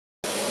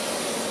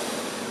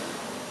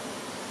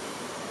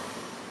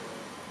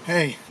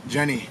Hey,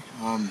 Jenny.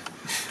 I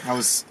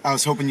was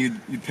hoping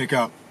you'd pick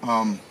up.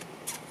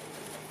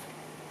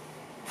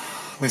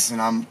 Listen,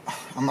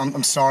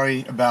 I'm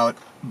sorry about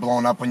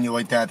blowing up on you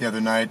like that the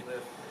other night.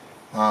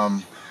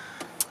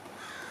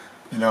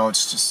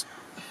 It's just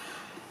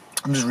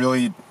I'm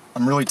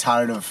really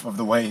tired of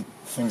the way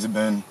things have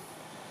been,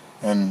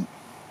 and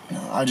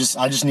I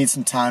just need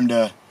some time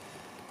to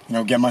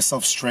get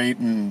myself straight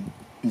and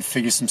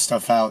figure some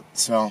stuff out.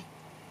 So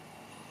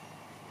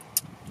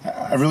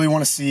I really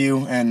want to see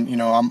you, and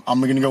I'm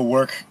gonna go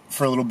work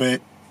for a little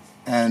bit,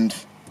 and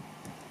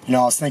I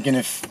was thinking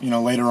if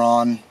later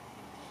on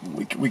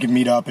we could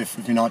meet up if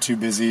you're not too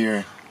busy.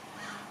 Or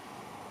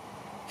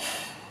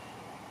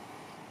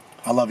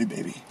I love you,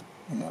 baby,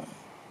 and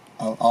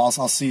I'll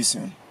see you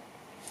soon.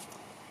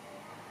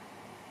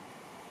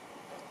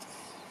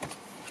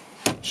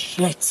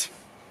 Shit.